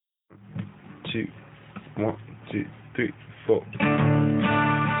two, 1, 2, 3, 4.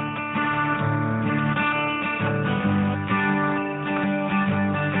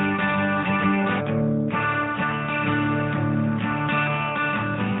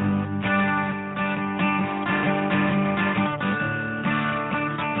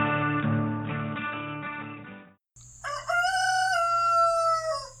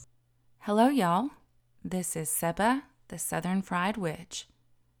 Hello, y'all. This is Seba, the Southern Fried Witch,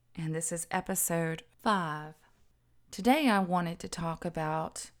 and this is episode 5. Today I wanted to talk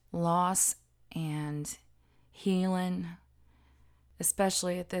about loss and healing,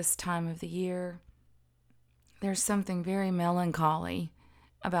 especially at this time of the year. There's something very melancholy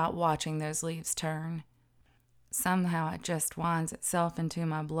about watching those leaves turn. Somehow it just winds itself into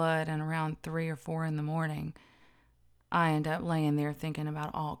my blood, and around 3 or 4 in the morning, I end up laying there thinking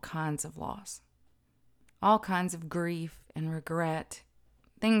about all kinds of loss, all kinds of grief and regret,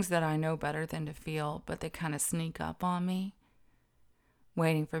 things that I know better than to feel, but they kind of sneak up on me,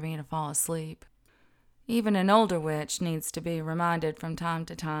 waiting for me to fall asleep. Even an older witch needs to be reminded from time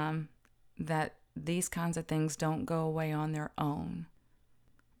to time that these kinds of things don't go away on their own.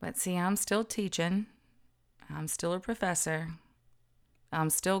 But see, I'm still teaching. I'm still a professor. I'm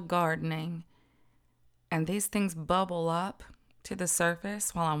still gardening. And these things bubble up to the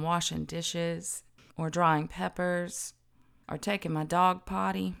surface while I'm washing dishes or drying peppers or taking my dog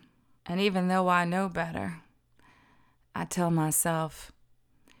potty. And even though I know better, I tell myself,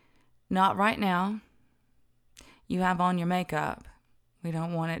 not right now. You have on your makeup. We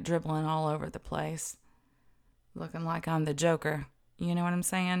don't want it dribbling all over the place, looking like I'm the Joker. You know what I'm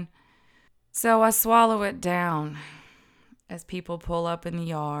saying? So I swallow it down as people pull up in the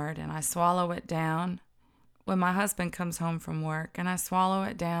yard, and I swallow it down when my husband comes home from work, and I swallow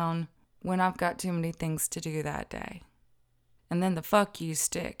it down when I've got too many things to do that day. And then the fuck you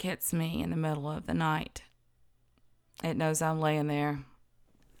stick hits me in the middle of the night. It knows I'm laying there.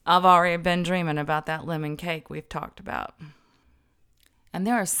 I've already been dreaming about that lemon cake we've talked about. And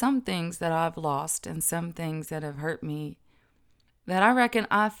there are some things that I've lost and some things that have hurt me that I reckon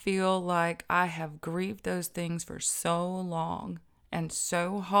I feel like I have grieved those things for so long and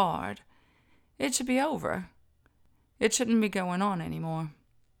so hard. It should be over. It shouldn't be going on anymore.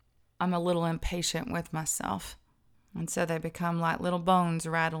 I'm a little impatient with myself. And so they become like little bones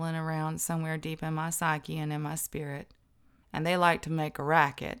rattling around somewhere deep in my psyche and in my spirit. And they like to make a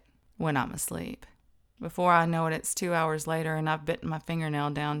racket when I'm asleep. Before I know it, it's 2 hours later and I've bitten my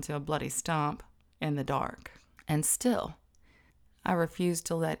fingernail down to a bloody stump in the dark. And still, I refuse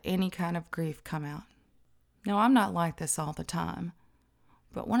to let any kind of grief come out. Now, I'm not like this all the time.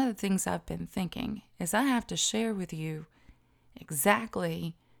 But one of the things I've been thinking is I have to share with you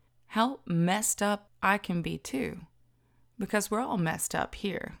exactly how messed up I can be too. Because we're all messed up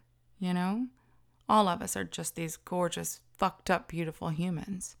here, you know? All of us are just these gorgeous, fucked up, beautiful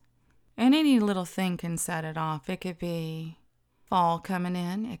humans. And any little thing can set it off. It could be fall coming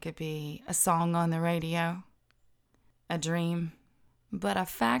in. It could be a song on the radio, a dream. But a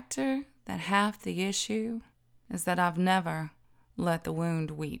factor that half the issue is that I've never let the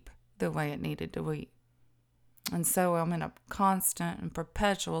wound weep the way it needed to weep. And so I'm in a constant and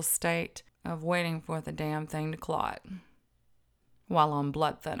perpetual state of waiting for the damn thing to clot while on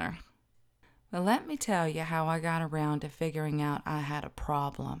blood thinner. But let me tell you how I got around to figuring out I had a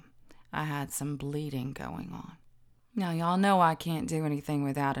problem. I had some bleeding going on. Now, y'all know I can't do anything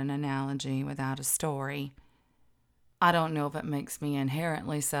without an analogy, without a story. I don't know if it makes me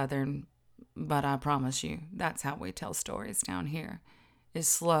inherently Southern, but I promise you, that's how we tell stories down here. Is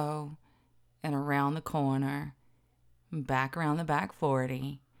slow and around the corner, back around the back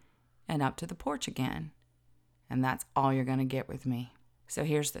 40, and up to the porch again. And that's all you're going to get with me. So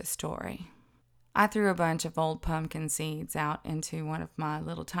here's the story. I threw a bunch of old pumpkin seeds out into one of my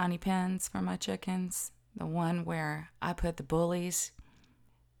little tiny pens for my chickens. The one where I put the bullies.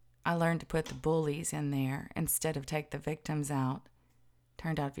 I learned to put the bullies in there instead of take the victims out.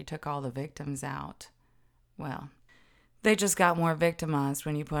 Turned out if you took all the victims out, well, they just got more victimized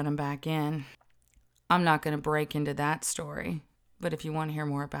when you put them back in. I'm not going to break into that story, but if you want to hear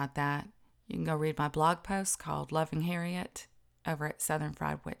more about that, you can go read my blog post called Loving Harriet over at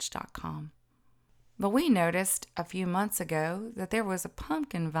southernfriedwitch.com. But we noticed a few months ago that there was a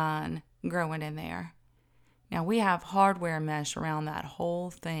pumpkin vine growing in there. Now, we have hardware mesh around that whole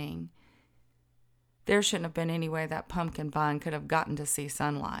thing. There shouldn't have been any way that pumpkin vine could have gotten to see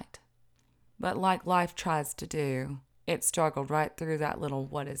sunlight. But like life tries to do, it struggled right through that little,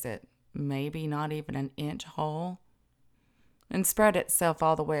 maybe not even an inch hole, and spread itself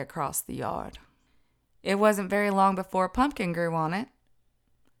all the way across the yard. It wasn't very long before a pumpkin grew on it.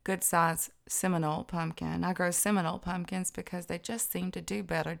 good size Seminole pumpkin. I grow Seminole pumpkins because they just seem to do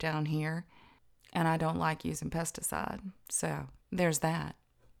better down here. And I don't like using pesticide. So there's that.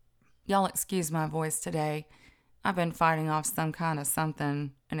 Y'all excuse my voice today. I've been fighting off some kind of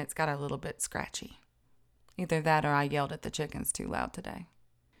something and it's got a little bit scratchy. Either that or I yelled at the chickens too loud today.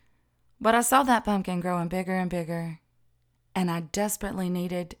 But I saw that pumpkin growing bigger and bigger, and I desperately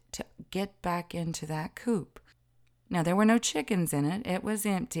needed to get back into that coop. Now, there were no chickens in it. It was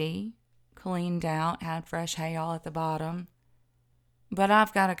empty, cleaned out, had fresh hay all at the bottom. But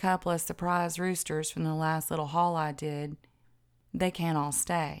I've got a couple of surprise roosters from the last little haul I did. They can't all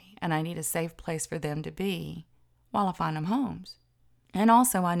stay, and I need a safe place for them to be while I find them homes. And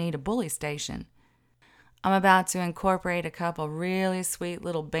also, I need a bully station. I'm about to incorporate a couple really sweet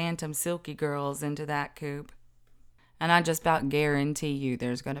little bantam silky girls into that coop. And I just about guarantee you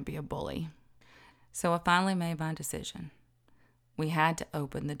there's going to be a bully. So I finally made my decision. We had to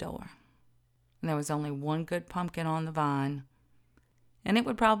open the door. And there was only one good pumpkin on the vine. And it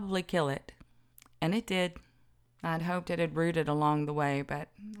would probably kill it. And it did. I'd hoped it had rooted along the way, but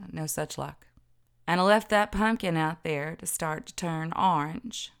no such luck. And I left that pumpkin out there to start to turn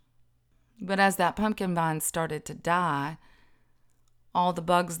orange. But as that pumpkin vine started to die, all the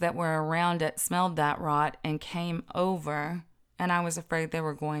bugs that were around it smelled that rot and came over, and I was afraid they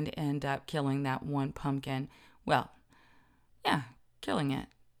were going to end up killing that one pumpkin. Well, yeah, killing it,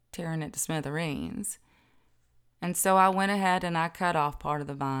 tearing it to smithereens. And so I went ahead and I cut off part of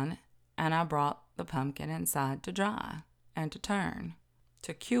the vine, and I brought the pumpkin inside to dry and to turn,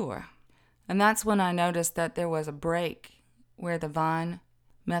 to cure. And that's when I noticed that there was a break where the vine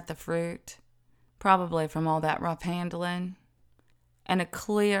met the fruit, probably from all that rough handling, and a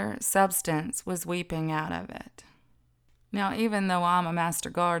clear substance was weeping out of it. Now, even though I'm a master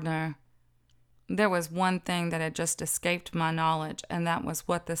gardener, there was one thing that had just escaped my knowledge, and that was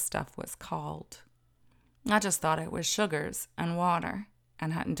what this stuff was called. I just thought it was sugars and water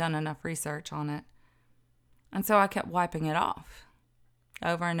and hadn't done enough research on it. And so I kept wiping it off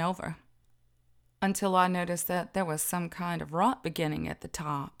over and over until I noticed that there was some kind of rot beginning at the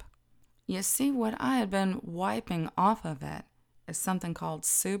top. You see, what I had been wiping off of it is something called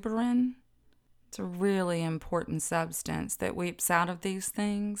suberin. It's a really important substance that weeps out of these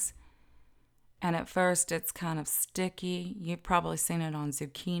things. And at first it's kind of sticky. You've probably seen it on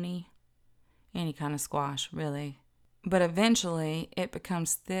zucchini, any kind of squash, really. But eventually it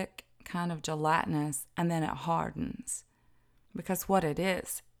becomes thick, kind of gelatinous, and then it hardens. Because what it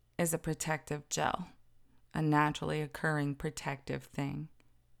is a protective gel, a naturally occurring protective thing.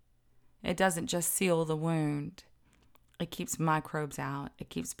 It doesn't just seal the wound. It keeps microbes out. It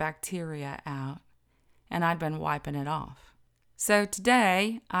keeps bacteria out. And I'd been wiping it off. So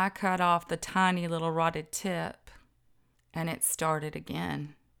today, I cut off the tiny little rotted tip, and it started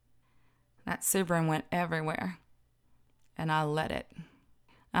again. That suberin went everywhere, and I let it.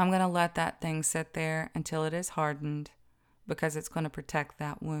 I'm going to let that thing sit there until it is hardened, because it's going to protect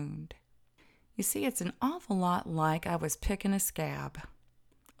that wound. You see, it's an awful lot like I was picking a scab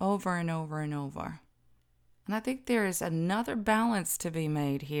over and over and over. And I think there is another balance to be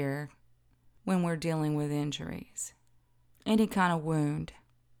made here when we're dealing with injuries. Any kind of wound.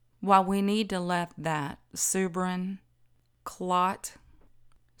 While we need to let that suberin clot,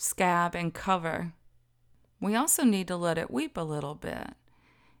 scab, and cover, we also need to let it weep a little bit.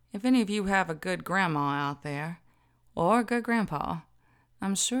 If any of you have a good grandma out there, or a good grandpa,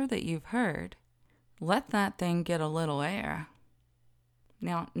 I'm sure that you've heard, let that thing get a little air.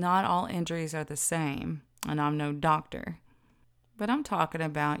 Now, not all injuries are the same, and I'm no doctor, but I'm talking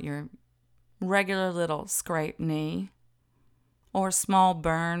about your regular little scraped knee, or a small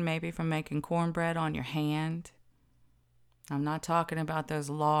burn maybe from making cornbread on your hand. I'm not talking about those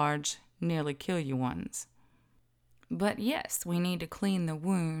large, nearly kill you ones. But yes, we need to clean the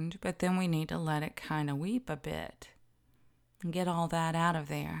wound, but then we need to let it kind of weep a bit and get all that out of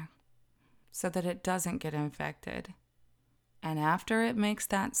there so that it doesn't get infected. And after it makes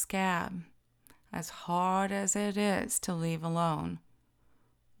that scab, as hard as it is to leave alone,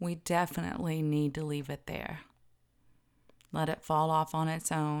 we definitely need to leave it there. Let it fall off on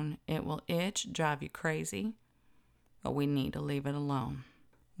its own. It will itch, drive you crazy, but we need to leave it alone.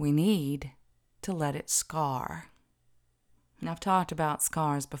 We need to let it scar. Now, I've talked about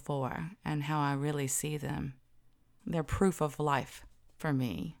scars before and how I really see them. They're proof of life for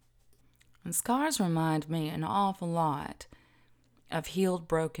me. And scars remind me an awful lot of healed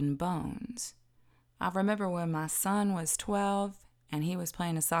broken bones. I remember when my son was 12 and he was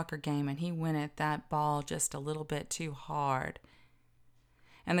playing a soccer game and he went at that ball just a little bit too hard.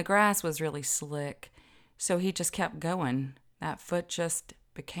 And the grass was really slick, so he just kept going. That foot just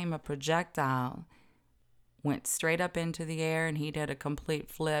became a projectile, went straight up into the air, and he did a complete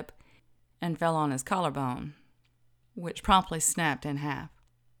flip and fell on his collarbone, which promptly snapped in half.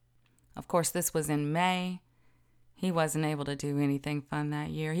 Of course, this was in May. He wasn't able to do anything fun that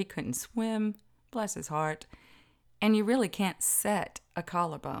year. He couldn't swim, bless his heart. And you really can't set a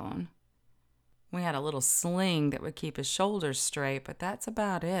collarbone. We had a little sling that would keep his shoulders straight, but that's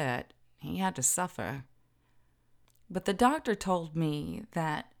about it. He had to suffer. But the doctor told me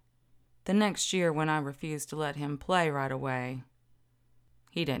that the next year when I refused to let him play right away,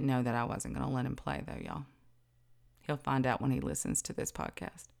 he didn't know that I wasn't going to let him play, though, y'all. He'll find out when he listens to this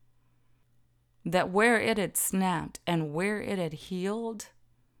podcast. That where it had snapped and where it had healed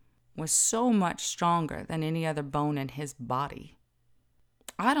was so much stronger than any other bone in his body.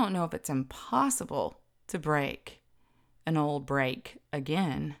 I don't know if it's impossible to break an old break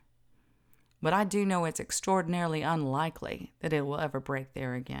again, but I do know it's extraordinarily unlikely that it will ever break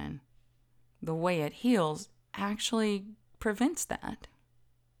there again. The way it heals actually prevents that.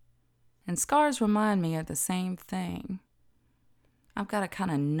 And scars remind me of the same thing. I've got a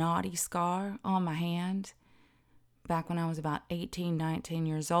kind of knotty scar on my hand. Back when I was about 18, 19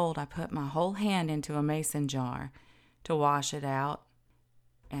 years old, I put my whole hand into a mason jar to wash it out.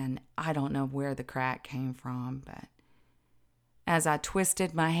 And I don't know where the crack came from, but as I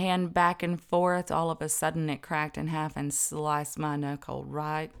twisted my hand back and forth, all of a sudden it cracked in half and sliced my knuckle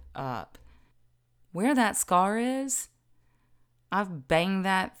right up. Where that scar is, I've banged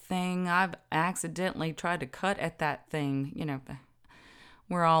that thing. I've accidentally tried to cut at that thing. You know,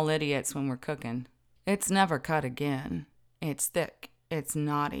 we're all idiots when we're cooking. It's never cut again. It's thick. It's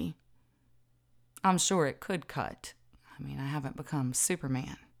knotty. I'm sure it could cut. I mean, I haven't become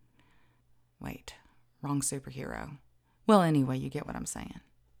Superman. Wait, wrong superhero. Well, anyway, you get what I'm saying.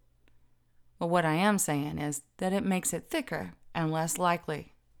 Well, what I am saying is that it makes it thicker and less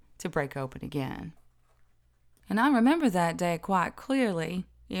likely to break open again. And I remember that day quite clearly,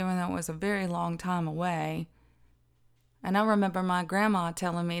 even though it was a very long time away. And I remember my grandma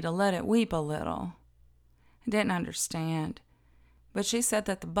telling me to let it weep a little. I didn't understand. But she said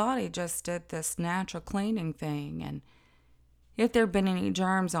that the body just did this natural cleaning thing, and if there'd been any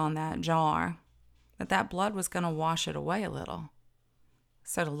germs on that jar, that blood was going to wash it away a little.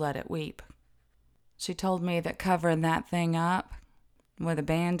 So to let it weep. She told me that covering that thing up with a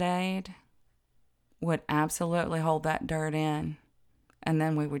Band-Aid would absolutely hold that dirt in, and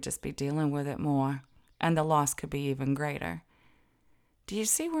then we would just be dealing with it more, and the loss could be even greater. Do you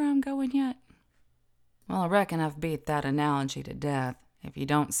see where I'm going yet? Well, I reckon I've beat that analogy to death. If you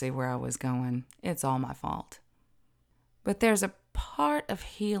don't see where I was going, it's all my fault. But there's a part of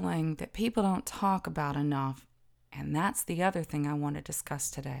healing that people don't talk about enough, and that's the other thing I want to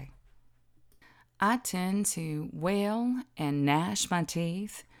discuss today. I tend to wail and gnash my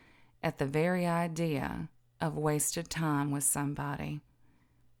teeth at the very idea of wasted time with somebody.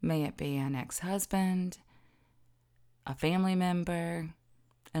 May it be an ex-husband, a family member,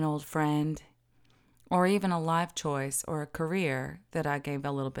 an old friend, or even a life choice or a career that I gave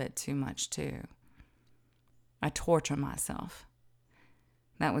a little bit too much to. I torture myself.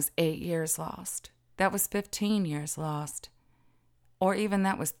 That was 8 years lost. That was 15 years lost. Or even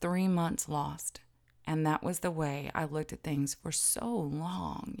that was 3 months lost. And that was the way I looked at things for so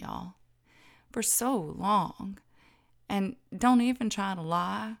long, y'all. For so long. And don't even try to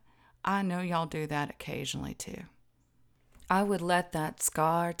lie. I know y'all do that occasionally too. I would let that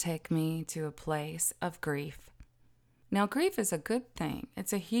scar take me to a place of grief. Now, grief is a good thing.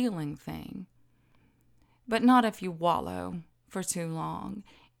 It's a healing thing. But not if you wallow for too long.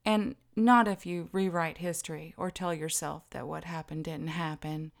 And not if you rewrite history or tell yourself that what happened didn't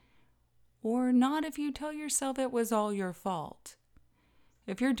happen. Or not if you tell yourself it was all your fault.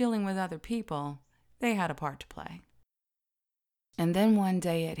 If you're dealing with other people, they had a part to play. And then one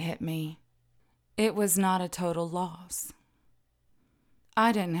day it hit me. It was not a total loss.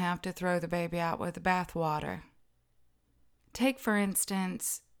 I didn't have to throw the baby out with the bathwater. Take, for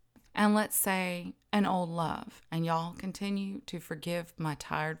instance, and let's say an old love, and y'all continue to forgive my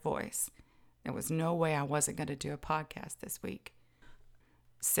tired voice. There was no way I wasn't going to do a podcast this week.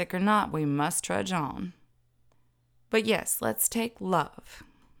 Sick or not, we must trudge on. But yes, let's take love,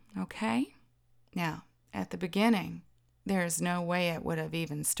 okay? Now, at the beginning, there is no way it would have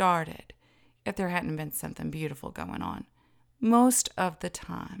even started if there hadn't been something beautiful going on. Most of the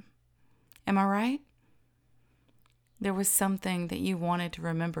time. Am I right? There was something that you wanted to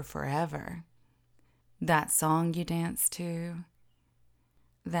remember forever. That song you danced to.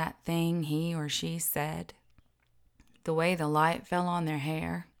 That thing he or she said. The way the light fell on their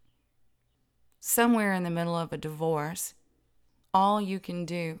hair. Somewhere in the middle of a divorce, all you can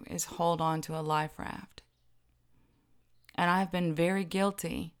do is hold on to a life raft. And I've been very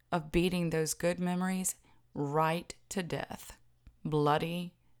guilty of beating those good memories right to death.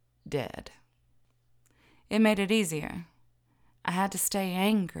 Bloody dead. It made it easier. I had to stay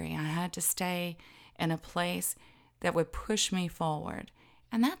angry. I had to stay in a place that would push me forward.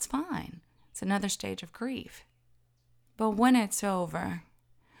 And that's fine. It's another stage of grief. But when it's over,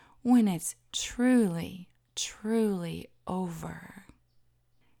 when it's truly, truly over,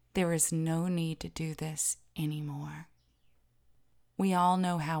 there is no need to do this anymore. We all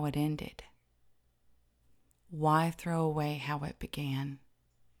know how it ended. Why throw away how it began?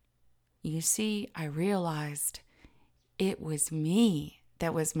 You see, I realized it was me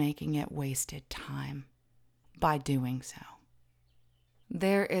that was making it wasted time by doing so.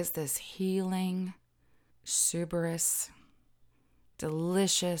 There is this healing, suberous,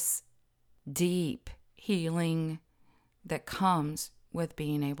 delicious, deep healing that comes with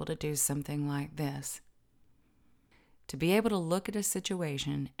being able to do something like this. To be able to look at a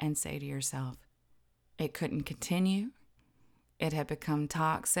situation and say to yourself, it couldn't continue, it had become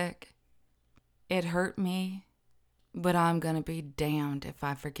toxic, it hurt me, but I'm going to be damned if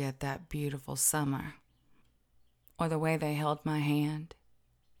I forget that beautiful summer, or the way they held my hand,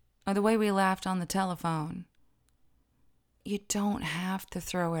 or the way we laughed on the telephone. You don't have to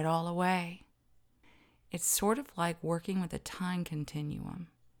throw it all away. It's sort of like working with a time continuum.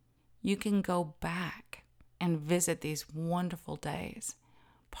 You can go back and visit these wonderful days,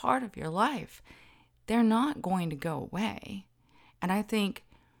 part of your life. They're not going to go away. And I think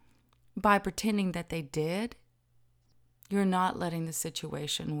by pretending that they did, you're not letting the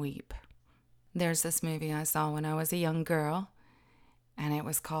situation weep. There's this movie I saw when I was a young girl, and it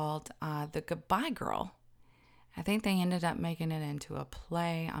was called The Goodbye Girl. I think they ended up making it into a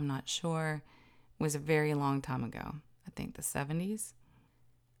play. I'm not sure. It was a very long time ago. I think the 70s.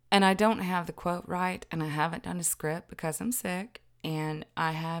 And I don't have the quote right, and I haven't done a script because I'm sick, and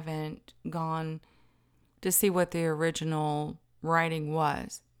I haven't gone to see what the original writing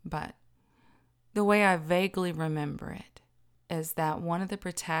was. But the way I vaguely remember it is that one of the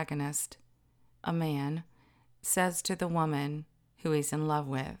protagonists, a man, says to the woman who he's in love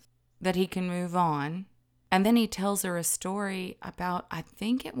with that he can move on. And then he tells her a story about, I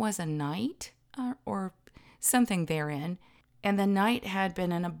think it was a knight or something therein. And the knight had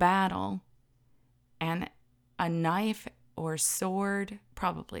been in a battle, and a knife or sword,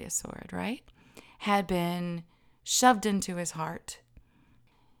 probably a sword, right, had been shoved into his heart.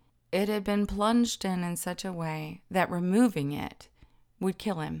 It had been plunged in such a way that removing it would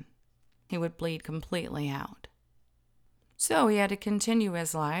kill him. He would bleed completely out. So he had to continue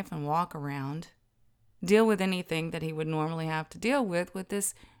his life and walk around, deal with anything that he would normally have to deal with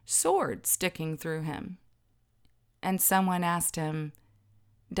this sword sticking through him. And someone asked him,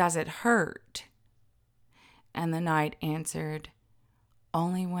 "Does it hurt?" And the knight answered,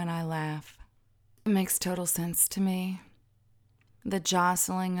 "Only when I laugh." It makes total sense to me. The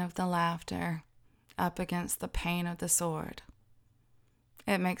jostling of the laughter up against the pain of the sword.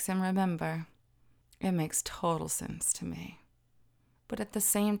 It makes him remember. It makes total sense to me. But at the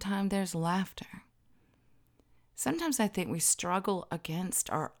same time, there's laughter. Sometimes I think we struggle against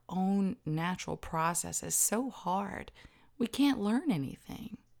our own natural processes so hard, we can't learn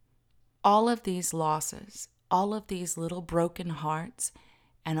anything. All of these losses, all of these little broken hearts,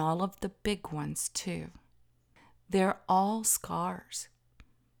 and all of the big ones too, they're all scars.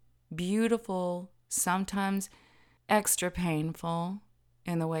 Beautiful, sometimes extra painful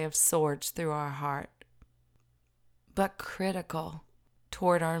in the way of swords through our heart, but critical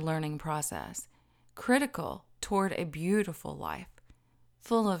toward our learning process, critical toward a beautiful life,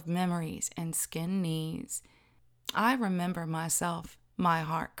 full of memories and skin knees. I remember myself, my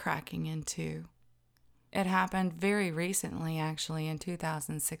heart cracking in two. It happened very recently, actually, in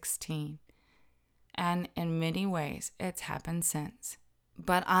 2016. And in many ways, it's happened since.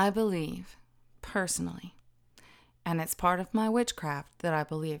 But I believe, personally, and it's part of my witchcraft that I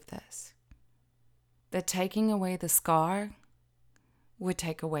believe this, that taking away the scar would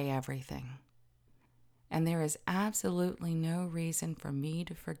take away everything. And there is absolutely no reason for me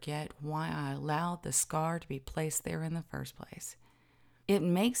to forget why I allowed the scar to be placed there in the first place. It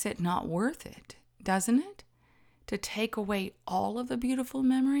makes it not worth it, doesn't it? To take away all of the beautiful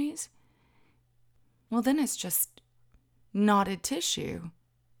memories? Well, then it's just knotted tissue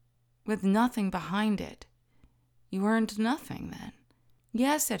with nothing behind it. You earned nothing then.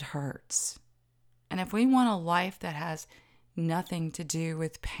 Yes, it hurts. And if we want a life that has nothing to do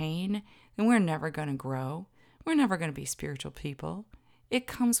with pain, then we're never going to grow. We're never going to be spiritual people. It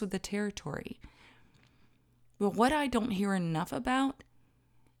comes with the territory. But what I don't hear enough about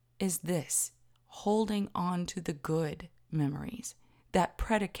is this: holding on to the good memories that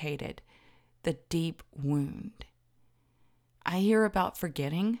predicated the deep wound. I hear about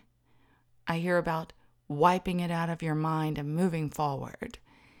forgetting. I hear about wiping it out of your mind and moving forward.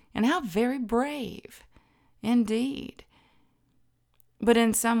 And how very brave, indeed. But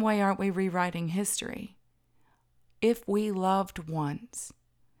in some way, aren't we rewriting history? If we loved once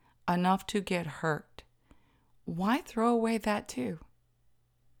enough to get hurt, why throw away that too?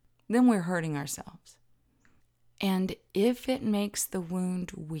 Then we're hurting ourselves. And if it makes the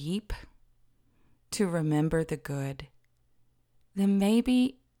wound weep to remember the good, then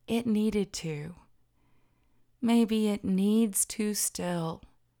maybe it needed to. Maybe it needs to still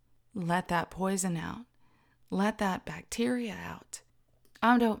let that poison out. Let that bacteria out.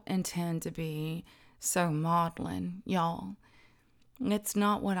 I don't intend to be so maudlin, y'all. It's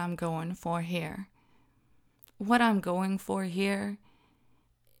not what I'm going for here. What I'm going for here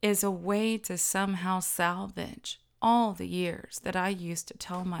is a way to somehow salvage all the years that I used to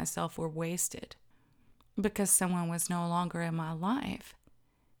tell myself were wasted because someone was no longer in my life.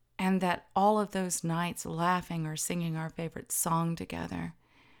 And that all of those nights laughing or singing our favorite song together,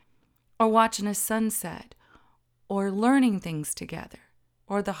 or watching a sunset, or learning things together,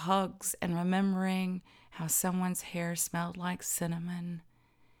 or the hugs and remembering how someone's hair smelled like cinnamon,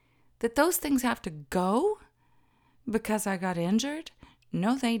 that those things have to go because I got injured?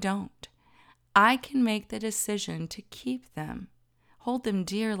 No, they don't. I can make the decision to keep them, hold them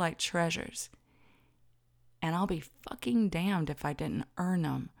dear like treasures. And I'll be fucking damned if I didn't earn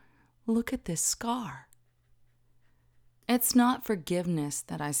them. Look at this scar. It's not forgiveness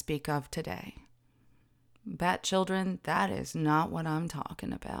that I speak of today. Bat children, that is not what I'm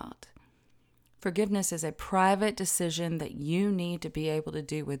talking about. Forgiveness is a private decision that you need to be able to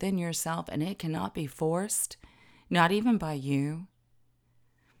do within yourself, and it cannot be forced, not even by you.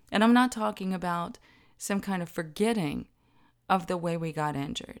 And I'm not talking about some kind of forgetting of the way we got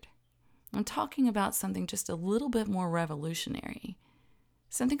injured. I'm talking about something just a little bit more revolutionary,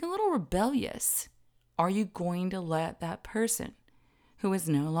 something a little rebellious. Are you going to let that person who is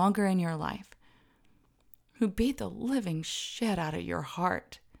no longer in your life, who beat the living shit out of your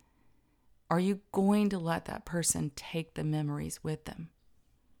heart, are you going to let that person take the memories with them?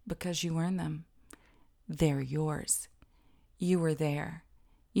 Because you earned them. They're yours. You were there.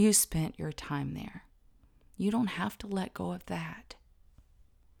 You spent your time there. You don't have to let go of that.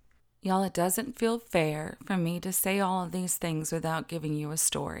 Y'all, it doesn't feel fair for me to say all of these things without giving you a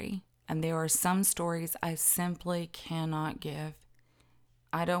story. And there are some stories I simply cannot give.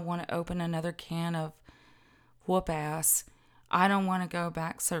 I don't want to open another can of whoop ass. I don't want to go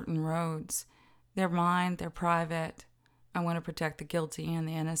back certain roads. They're mine, they're private. I want to protect the guilty and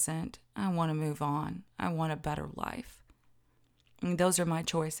the innocent. I want to move on. I want a better life. And those are my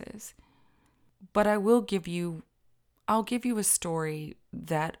choices. But I'll give you a story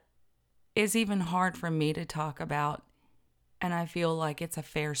that is even hard for me to talk about, and I feel like it's a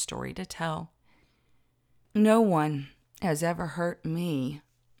fair story to tell. No one has ever hurt me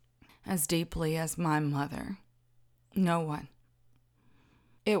as deeply as my mother. No one.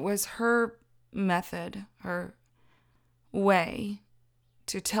 It was her method, her way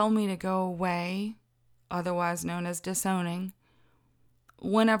to tell me to go away, otherwise known as disowning,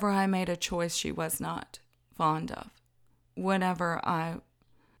 whenever I made a choice she was not fond of, whenever I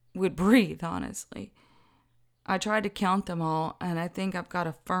would breathe, honestly. I tried to count them all, and I think I've got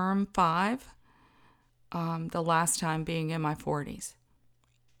a firm 5, the last time being in my 40s.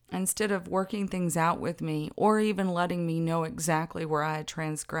 Instead of working things out with me, or even letting me know exactly where I had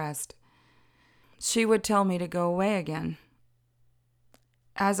transgressed, she would tell me to go away again.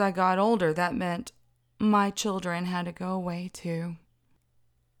 As I got older, that meant my children had to go away too.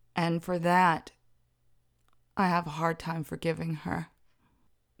 And for that, I have a hard time forgiving her.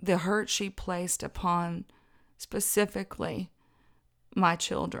 The hurt she placed upon specifically my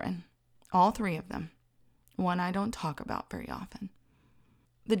children, all 3 of them, one I don't talk about very often.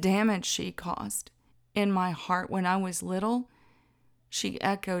 The damage she caused in my heart when I was little, she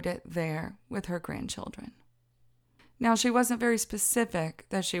echoed it there with her grandchildren. Now, she wasn't very specific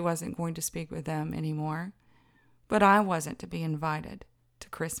that she wasn't going to speak with them anymore, but I wasn't to be invited to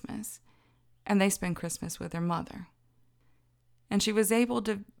Christmas, and they spent Christmas with their mother. And she was able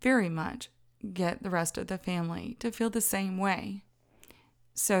to very much get the rest of the family to feel the same way,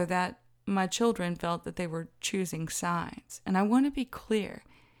 so that my children felt that they were choosing sides. And I want to be clear,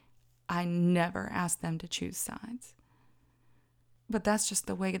 I never asked them to choose sides. But that's just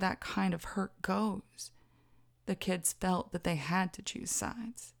the way that kind of hurt goes. The kids felt that they had to choose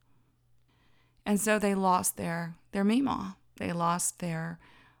sides. And so they lost their Meemaw. They lost their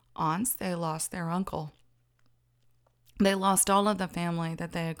aunts. They lost their uncle. They lost all of the family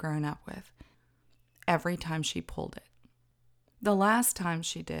that they had grown up with every time she pulled it. The last time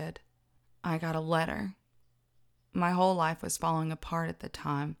she did, I got a letter. My whole life was falling apart at the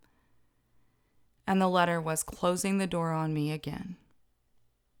time. And the letter was closing the door on me again.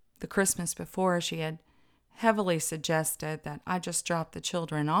 The Christmas before, she had heavily suggested that I just drop the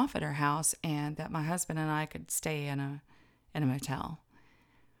children off at her house and that my husband and I could stay in a motel,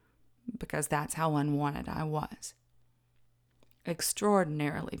 because that's how unwanted I was.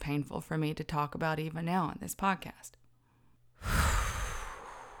 Extraordinarily painful for me to talk about even now on this podcast.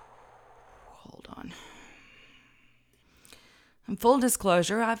 Hold on. In full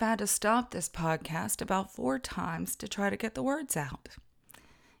disclosure, I've had to stop this podcast about 4 times to try to get the words out.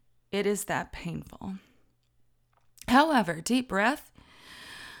 It is that painful. However, deep breath.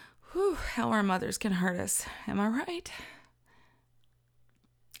 Whew, how our mothers can hurt us. Am I right?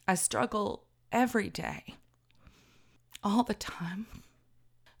 I struggle every day, all the time,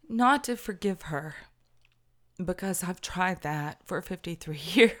 not to forgive her, because I've tried that for 53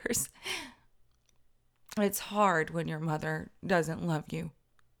 years. It's hard when your mother doesn't love you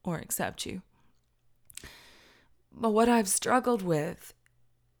or accept you. But what I've struggled with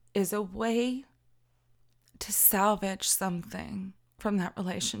is a way to salvage something from that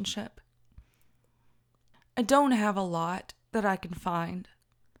relationship. I don't have a lot that I can find,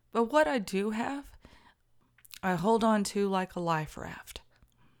 but what I do have, I hold on to like a life raft.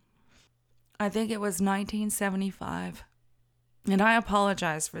 I think it was 1975, and I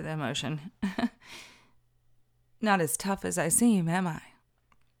apologize for the emotion. Not as tough as I seem, am I?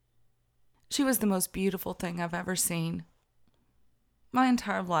 She was the most beautiful thing I've ever seen. My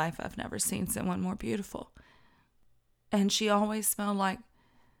entire life, I've never seen someone more beautiful. And she always smelled like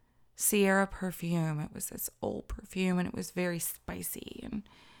Sierra perfume. It was this old perfume, and it was very spicy and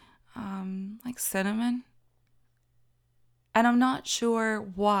like cinnamon. And I'm not sure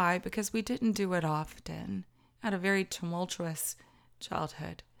why, because we didn't do it often. I had a very tumultuous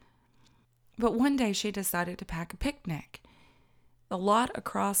childhood. But one day she decided to pack a picnic. The lot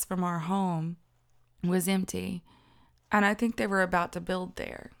across from our home was empty, and I think they were about to build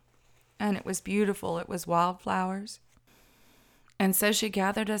there. And it was beautiful. It was wildflowers. And so she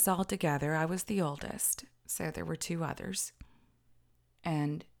gathered us all together. I was the oldest, so there were 2 others.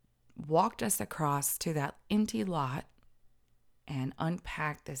 And walked us across to that empty lot and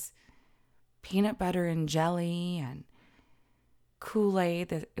unpacked this peanut butter and jelly and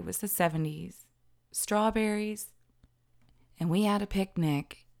Kool-Aid. It was the 70s. Strawberries. And we had a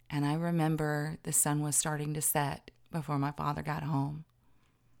picnic, and I remember the sun was starting to set before my father got home.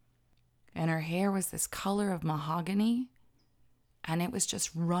 And her hair was this color of mahogany, and it was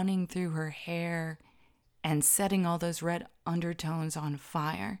just running through her hair and setting all those red undertones on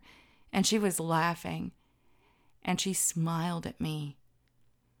fire. And she was laughing, and she smiled at me.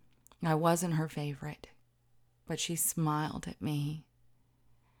 I wasn't her favorite, but she smiled at me.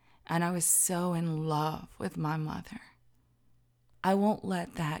 And I was so in love with my mother. I won't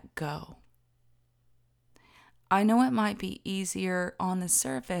let that go. I know it might be easier on the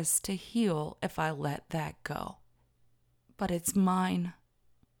surface to heal if I let that go, but it's mine.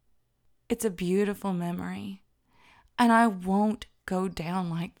 It's a beautiful memory, and I won't go down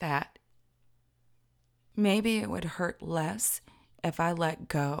like that. Maybe it would hurt less if I let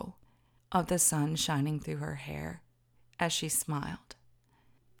go of the sun shining through her hair as she smiled.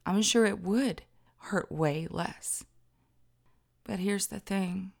 I'm sure it would hurt way less. But here's the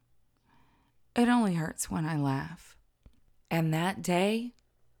thing. It only hurts when I laugh. And that day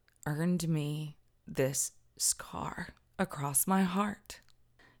earned me this scar across my heart.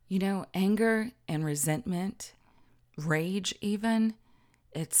 You know, anger and resentment, rage even,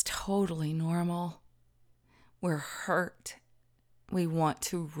 it's totally normal. We're hurt. We want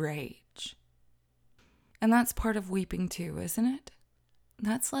to rage. And that's part of weeping too, isn't it?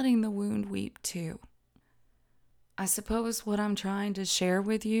 That's letting the wound weep too. I suppose what I'm trying to share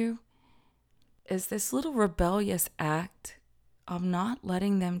with you is this little rebellious act of not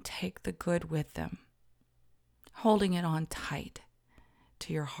letting them take the good with them, holding it on tight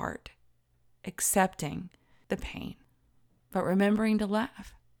to your heart, accepting the pain, but remembering to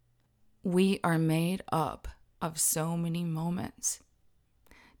laugh. We are made up of so many moments.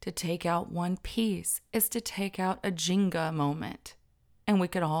 To take out one piece is to take out a Jenga moment, and we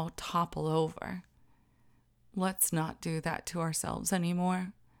could all topple over. Let's not do that to ourselves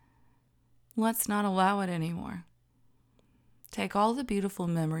anymore. Let's not allow it anymore. Take all the beautiful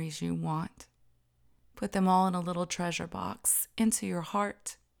memories you want. Put them all in a little treasure box into your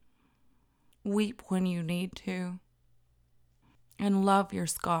heart. weep when you need to, and love your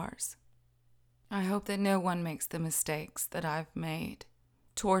scars. I hope that no one makes the mistakes that I've made,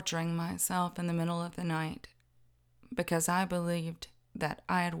 torturing myself in the middle of the night because I believed that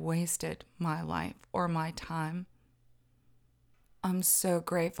I had wasted my life or my time. I'm so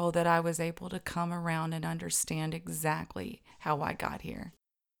grateful that I was able to come around and understand exactly how I got here.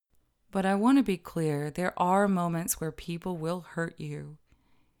 But I want to be clear, there are moments where people will hurt you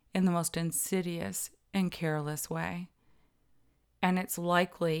in the most insidious and careless way. And it's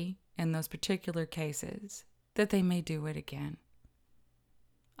likely, in those particular cases, that they may do it again.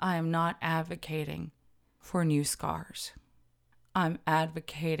 I am not advocating for new scars. I'm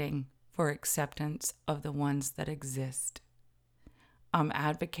advocating for acceptance of the ones that exist. I'm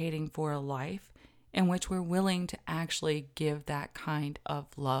advocating for a life in which we're willing to actually give that kind of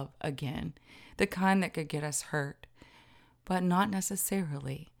love again, the kind that could get us hurt, but not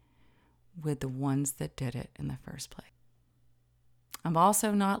necessarily with the ones that did it in the first place. I'm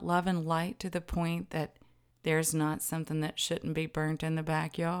also not love and light to the point that there's not something that shouldn't be burnt in the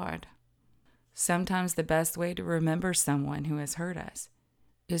backyard. Sometimes the best way to remember someone who has hurt us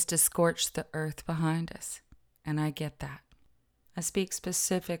is to scorch the earth behind us, and I get that. I speak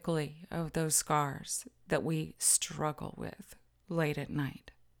specifically of those scars that we struggle with late at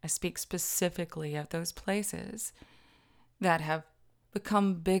night. I speak specifically of those places that have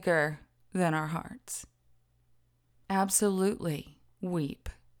become bigger than our hearts. Absolutely weep.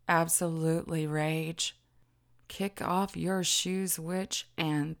 Absolutely rage. Kick off your shoes, witch,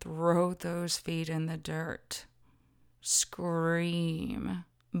 and throw those feet in the dirt. Scream.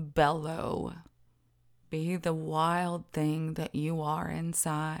 Bellow. Be the wild thing that you are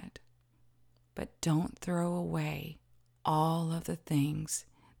inside. But don't throw away all of the things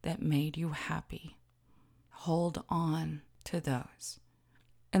that made you happy. Hold on to those.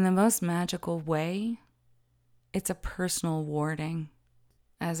 In the most magical way, it's a personal warning.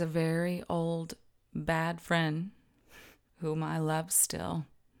 As a very old, bad friend, whom I love still,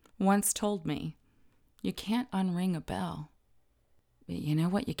 once told me, you can't unring a bell. But you know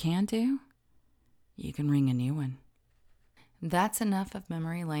what you can do? You can ring a new one. That's enough of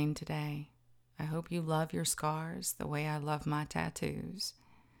memory lane today. I hope you love your scars the way I love my tattoos.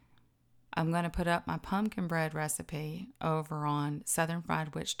 I'm going to put up my pumpkin bread recipe over on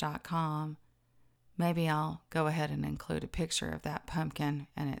southernfriedwitch.com. Maybe I'll go ahead and include a picture of that pumpkin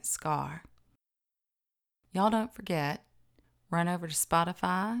and its scar. Y'all don't forget, run over to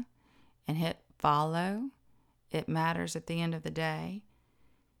Spotify and hit follow. It matters at the end of the day.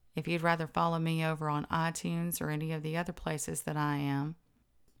 If you'd rather follow me over on iTunes or any of the other places that I am,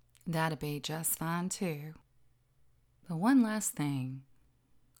 that'd be just fine too. But one last thing.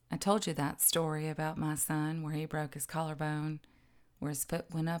 I told you that story about my son where he broke his collarbone, where his foot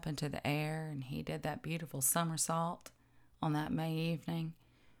went up into the air and he did that beautiful somersault on that May evening.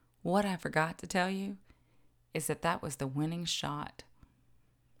 What I forgot to tell you is that was the winning shot.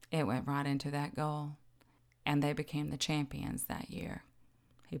 It went right into that goal, and they became the champions that year.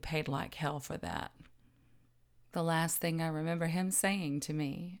 He paid like hell for that. The last thing I remember him saying to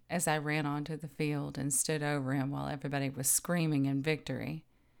me as I ran onto the field and stood over him while everybody was screaming in victory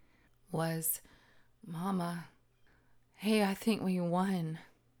was, "Mama, hey, I think we won."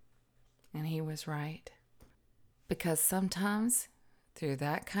 And he was right. Because sometimes, through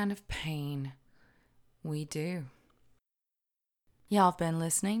that kind of pain, we do. Y'all have been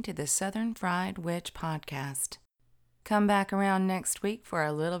listening to the Southern Fried Witch podcast. Come back around next week for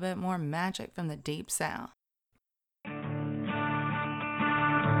a little bit more magic from the Deep South.